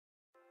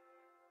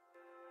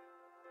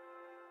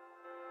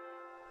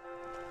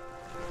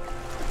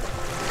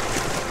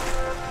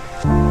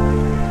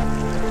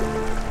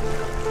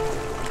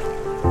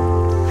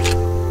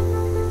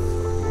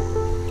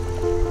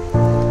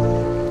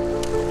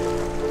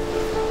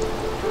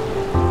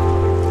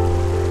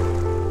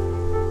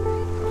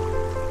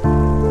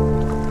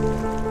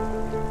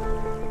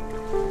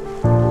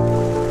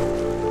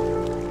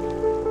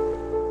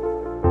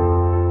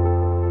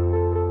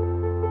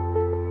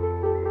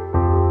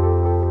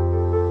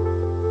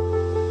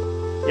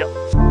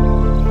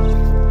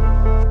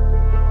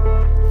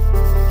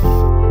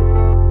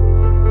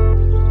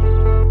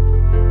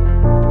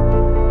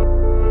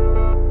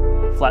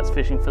flats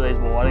fishing for these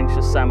whitings,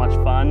 just so much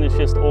fun. It's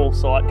just all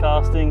sight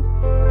casting.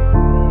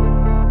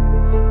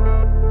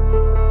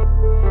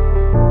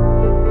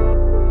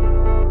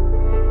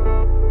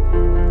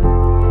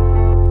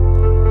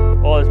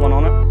 Oh, there's one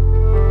on it.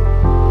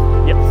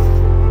 Yep.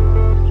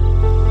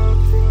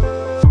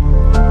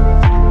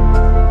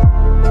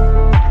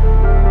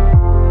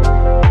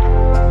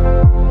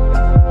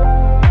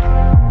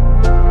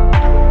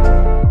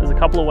 There's a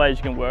couple of ways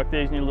you can work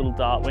these new little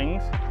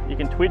Dartwings. You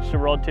can twitch the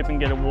rod tip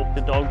and get a walk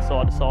the dog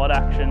side to side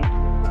action,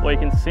 or you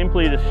can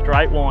simply just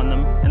straight wind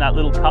them and that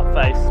little cup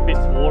face spits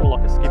water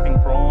like a skipping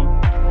prawn.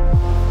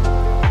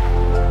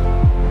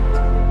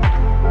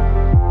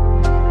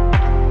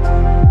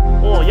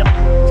 Oh, yep.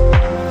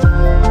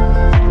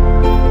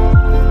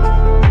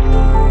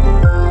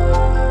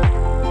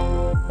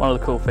 One of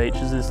the cool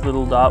features of this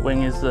little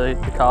Dartwing is the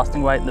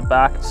casting weight in the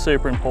back. It's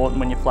super important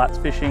when you're flats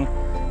fishing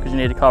because you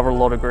need to cover a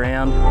lot of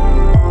ground.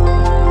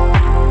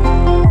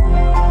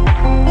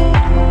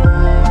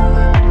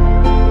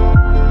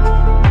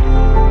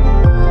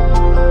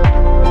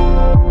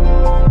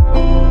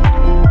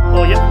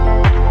 Oh, yep.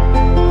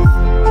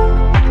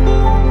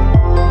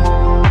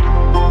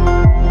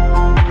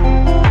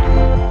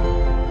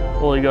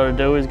 All you got to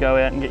do is go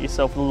out and get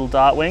yourself a little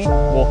Dartwing,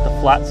 walk the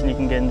flats and you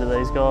can get into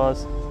these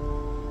guys.